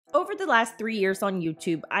Over the last 3 years on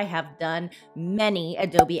YouTube, I have done many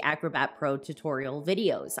Adobe Acrobat Pro tutorial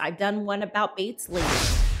videos. I've done one about Bates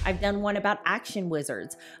links. I've done one about action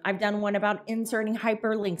wizards. I've done one about inserting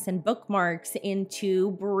hyperlinks and bookmarks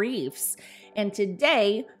into briefs. And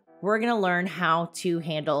today, we're going to learn how to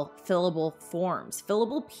handle fillable forms,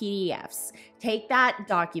 fillable PDFs. Take that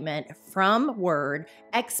document from Word,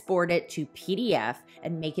 export it to PDF,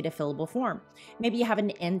 and make it a fillable form. Maybe you have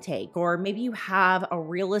an intake, or maybe you have a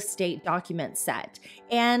real estate document set,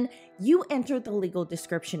 and you enter the legal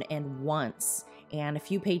description in once. And a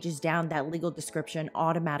few pages down, that legal description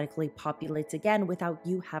automatically populates again without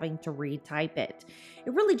you having to retype it.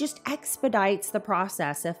 It really just expedites the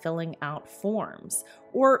process of filling out forms.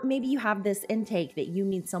 Or maybe you have this intake that you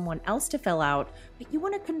need someone else to fill out, but you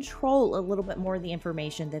want to control a little bit more of the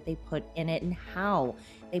information that they put in it and how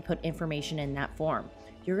they put information in that form.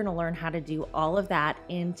 You're going to learn how to do all of that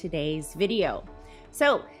in today's video.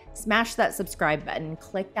 So smash that subscribe button,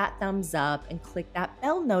 click that thumbs up, and click that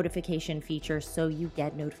bell notification feature so you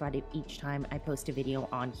get notified each time I post a video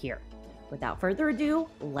on here. Without further ado,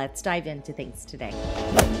 let's dive into things today.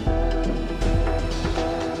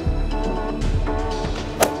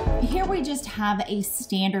 Here we just have a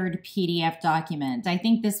standard PDF document. I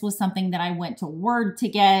think this was something that I went to Word to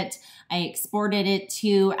get. I exported it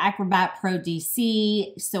to Acrobat Pro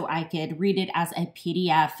DC so I could read it as a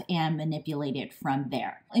PDF and manipulate it from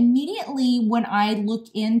there. Immediately when I look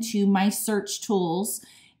into my search tools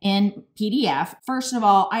in PDF, first of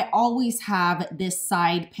all, I always have this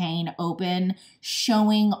side pane open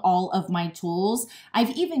showing all of my tools. I've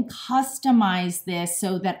even customized this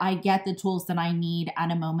so that I get the tools that I need at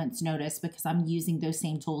a moment's notice because I'm using those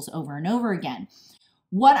same tools over and over again.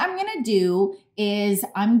 What I'm going to do is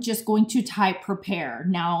I'm just going to type prepare.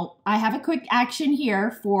 Now, I have a quick action here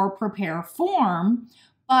for prepare form,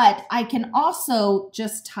 but I can also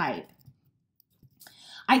just type.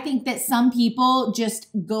 I think that some people just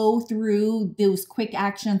go through those quick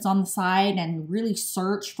actions on the side and really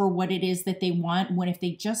search for what it is that they want, when if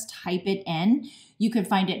they just type it in, you can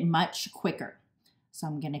find it much quicker. So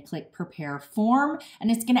I'm going to click prepare form, and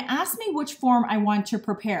it's going to ask me which form I want to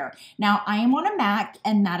prepare. Now, I am on a Mac,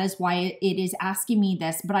 and that is why it is asking me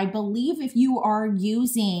this, but I believe if you are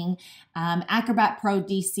using Acrobat Pro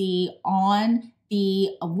DC on the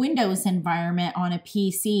Windows environment on a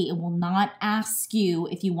PC, it will not ask you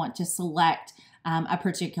if you want to select a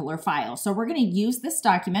particular file. So we're going to use this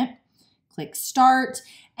document, click start,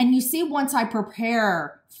 and you see once I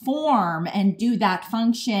prepare form and do that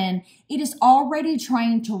function, it is already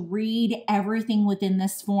trying to read everything within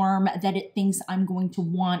this form that it thinks I'm going to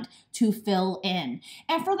want to fill in.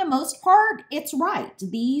 And for the most part, it's right.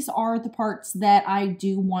 These are the parts that I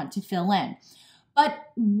do want to fill in.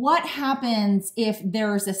 But what happens if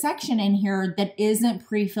there's a section in here that isn't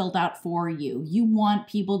pre-filled out for you? You want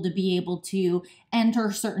people to be able to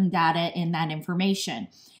enter certain data in that information.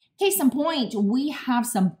 Case in point, we have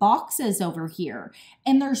some boxes over here,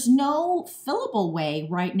 and there's no fillable way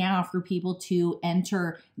right now for people to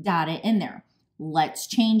enter data in there. Let's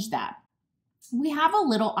change that. We have a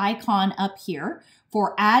little icon up here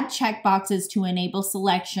for add checkboxes to enable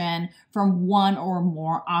selection from one or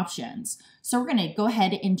more options. So we're going to go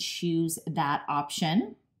ahead and choose that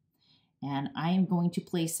option. And I am going to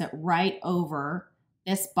place it right over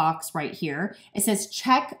this box right here. It says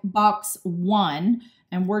checkbox 1,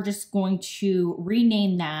 and we're just going to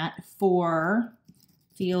rename that for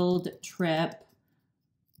field trip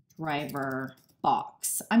driver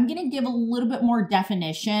box. I'm going to give a little bit more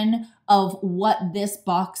definition of what this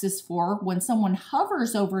box is for. When someone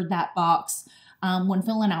hovers over that box, when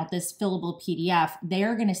filling out this fillable PDF,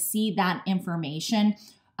 they're going to see that information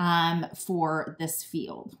for this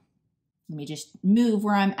field. Let me just move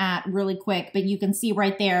where I'm at really quick, but you can see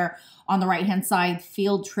right there on the right-hand side,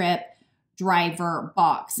 field trip driver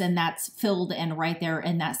box, and that's filled in right there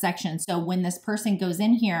in that section. So when this person goes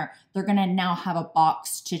in here, they're going to now have a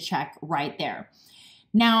box to check right there.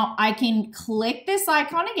 Now I can click this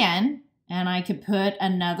icon again, and I could put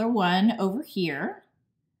another one over here.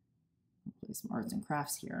 I'll put some arts and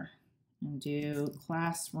crafts here and do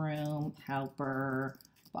classroom helper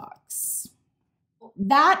box.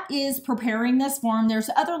 That is preparing this form.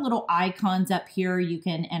 There's other little icons up here. You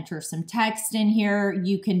can enter some text in here.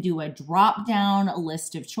 You can do a drop down, a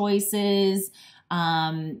list of choices.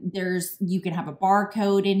 You can have a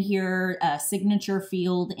barcode in here, a signature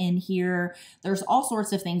field in here. There's all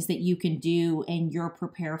sorts of things that you can do in your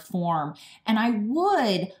prepare form. And I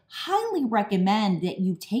would highly recommend that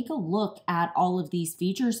you take a look at all of these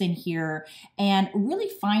features in here and really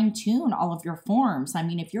fine tune all of your forms. I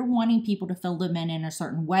mean, if you're wanting people to fill them in a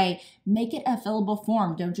certain way, make it a fillable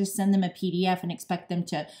form. Don't just send them a PDF and expect them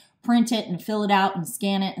to print it and fill it out and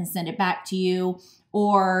scan it and send it back to you.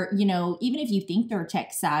 Or, you know, even if you think they're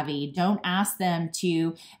tech savvy, don't ask them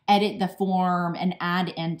to edit the form and add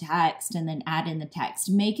in text and then add in the text.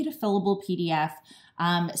 Make it a fillable PDF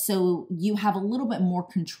so you have a little bit more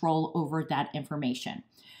control over that information.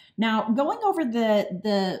 Now, going over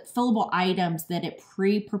the fillable items that it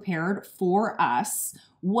pre-prepared for us,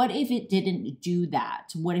 what if it didn't do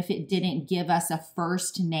that? What if it didn't give us a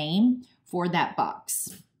first name for that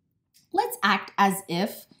box? Let's act as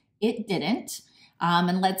if it didn't.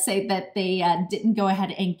 And let's say that they didn't go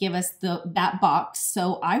ahead and give us that box.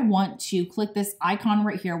 So I want to click this icon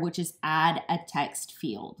right here, which is add a text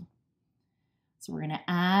field. So we're going to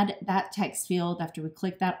add that text field after we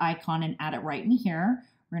click that icon and add it right in here.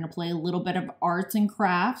 We're going to play a little bit of arts and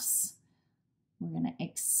crafts. We're going to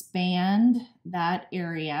expand that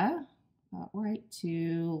area right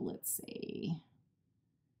to, let's say,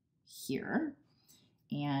 here.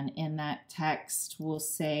 And in that text, we'll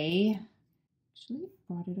say, actually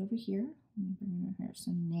brought it over here. Let me bring it over here.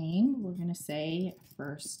 So name, we're going to say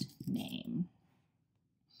first name.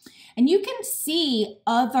 And you can see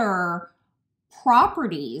other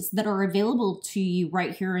properties that are available to you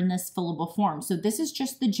right here in this fillable form. So this is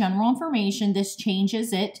just the general information. This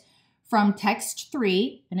changes it from text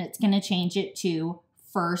 3, and it's going to change it to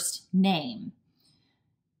first name.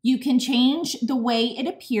 You can change the way it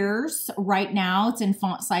appears. Right now, it's in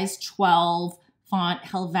font size 12, font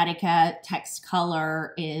Helvetica, text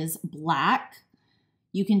color is black.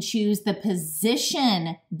 You can choose the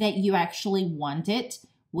position that you actually want it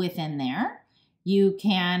within there. You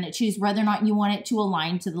can choose whether or not you want it to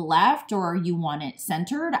align to the left or you want it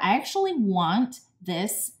centered. I actually want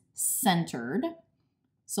this centered.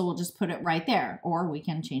 So we'll just put it right there, or we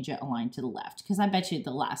can change it aligned to the left because I bet you the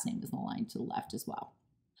last name is aligned to the left as well.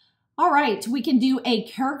 All right, we can do a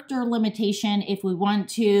character limitation if we want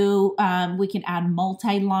to. We can add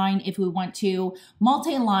multi-line if we want to.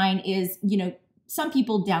 Multi-line is, you know, some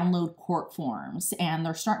people download court forms and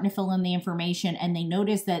they're starting to fill in the information and they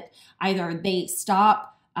notice that either they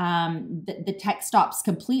stop, the text stops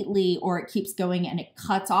completely, or it keeps going and it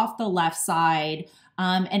cuts off the left side.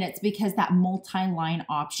 And it's because that multi-line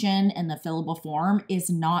option in the fillable form is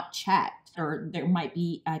not checked, or there might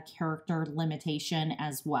be a character limitation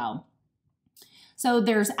as well. So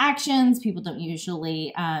there's actions. People don't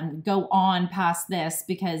usually go on past this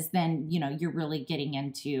because then, you know, you're really getting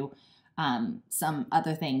into some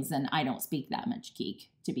other things, and I don't speak that much geek,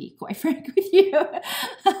 to be quite frank with you.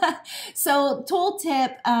 So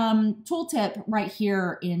tooltip right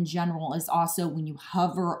here in general is also when you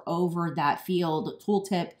hover over that field,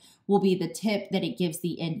 tooltip will be the tip that it gives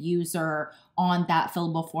the end user on that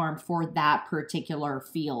fillable form for that particular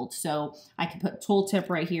field. So I can put tooltip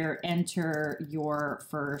right here, enter your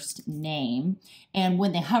first name. And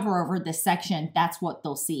when they hover over this section, that's what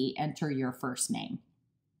they'll see, enter your first name.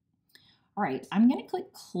 All right, I'm going to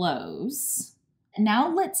click close.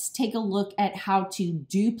 Now let's take a look at how to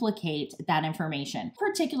duplicate that information.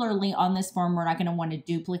 Particularly on this form, we're not going to want to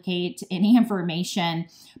duplicate any information,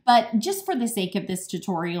 but just for the sake of this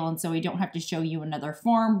tutorial, and so we don't have to show you another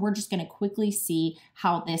form, we're just going to quickly see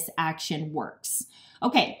how this action works.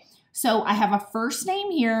 Okay, so I have a first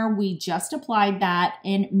name here. We just applied that,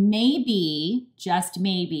 and maybe, just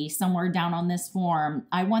maybe, somewhere down on this form,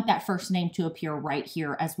 I want that first name to appear right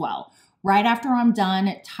here as well. Right after I'm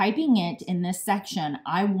done typing it in this section,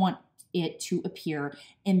 I want it to appear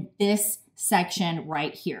in this section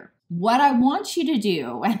right here. What I want you to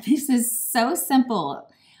do, and this is so simple,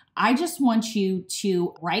 I just want you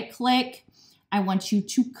to right click. I want you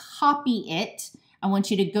to copy it. I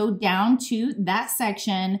want you to go down to that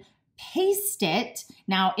section, paste it.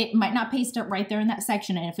 Now, it might not paste it right there in that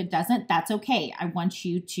section, and if it doesn't, that's okay. I want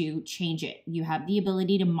you to change it. You have the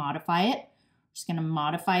ability to modify it. Just going to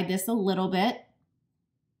modify this a little bit.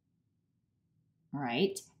 All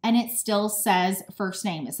right. And it still says first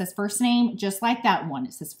name. It says first name just like that one.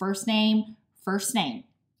 It says first name, first name.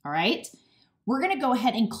 All right. We're going to go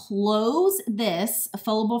ahead and close this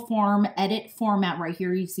fillable form edit format right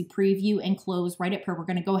here. You see preview and close right at per. We're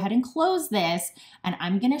going to go ahead and close this, and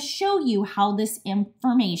I'm going to show you how this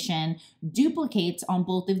information duplicates on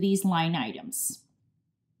both of these line items.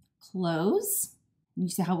 Close. You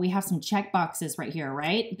see how we have some check boxes right here,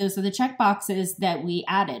 right? Those are the check boxes that we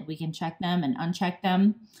added. We can check them and uncheck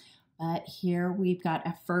them. But here we've got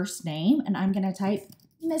a first name, and I'm going to type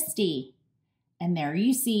Misty. And there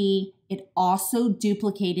you see it also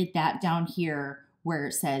duplicated that down here where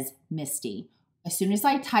it says Misty. As soon as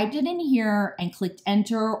I typed it in here and clicked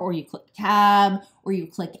enter, or you click tab, or you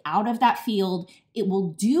click out of that field, it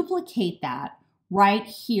will duplicate that right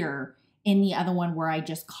here in the other one where I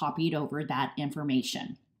just copied over that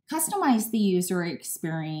information. Customize the user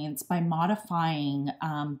experience by modifying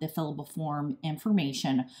the fillable form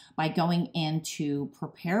information by going into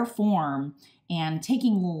prepare form and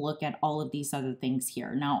taking a look at all of these other things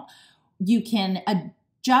here. Now, you can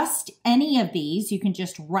adjust any of these. You can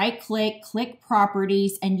just right click, click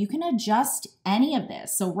properties, and you can adjust any of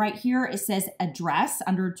this. So right here, it says address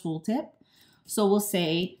under tooltip. So we'll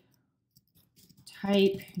say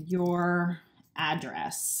type your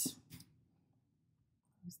address.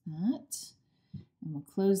 That, and we'll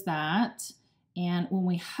close that. And when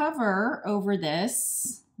we hover over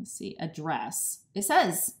this, let's see, address, it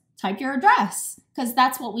says type your address, because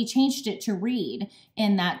that's what we changed it to read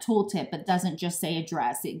in that tooltip. It doesn't just say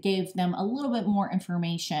address. It gave them a little bit more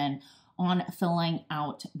information on filling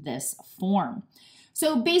out this form.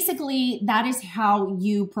 So basically, that is how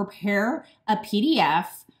you prepare a PDF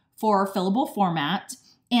for fillable format.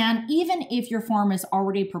 And even if your form is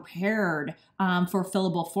already prepared for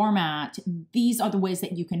fillable format, these are the ways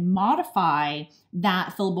that you can modify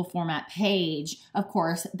that fillable format page. Of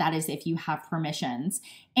course, that is if you have permissions.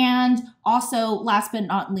 And also, last but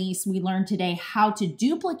not least, we learned today how to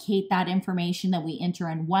duplicate that information that we enter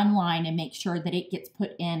in one line and make sure that it gets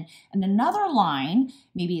put in another line.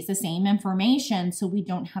 Maybe it's the same information, so we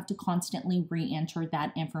don't have to constantly re-enter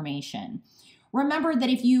that information. Remember that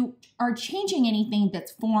if you are changing anything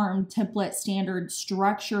that's form, template, standard,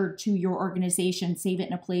 structure to your organization, save it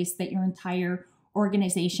in a place that your entire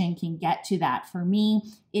organization can get to that. For me,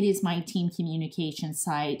 it is my team communication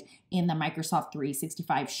site in the Microsoft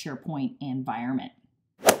 365 SharePoint environment.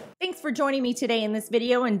 Thanks for joining me today in this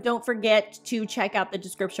video, and don't forget to check out the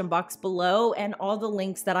description box below and all the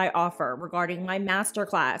links that I offer regarding my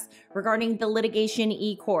masterclass, regarding the litigation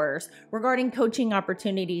e-course, regarding coaching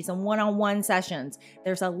opportunities and one-on-one sessions.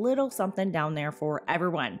 There's a little something down there for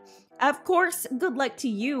everyone. Of course, good luck to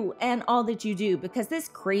you and all that you do, because this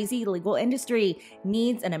crazy legal industry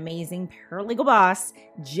needs an amazing paralegal boss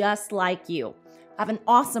just like you. Have an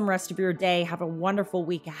awesome rest of your day. Have a wonderful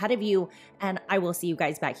week ahead of you. And I will see you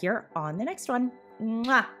guys back here on the next one.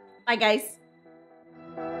 Mwah. Bye, guys.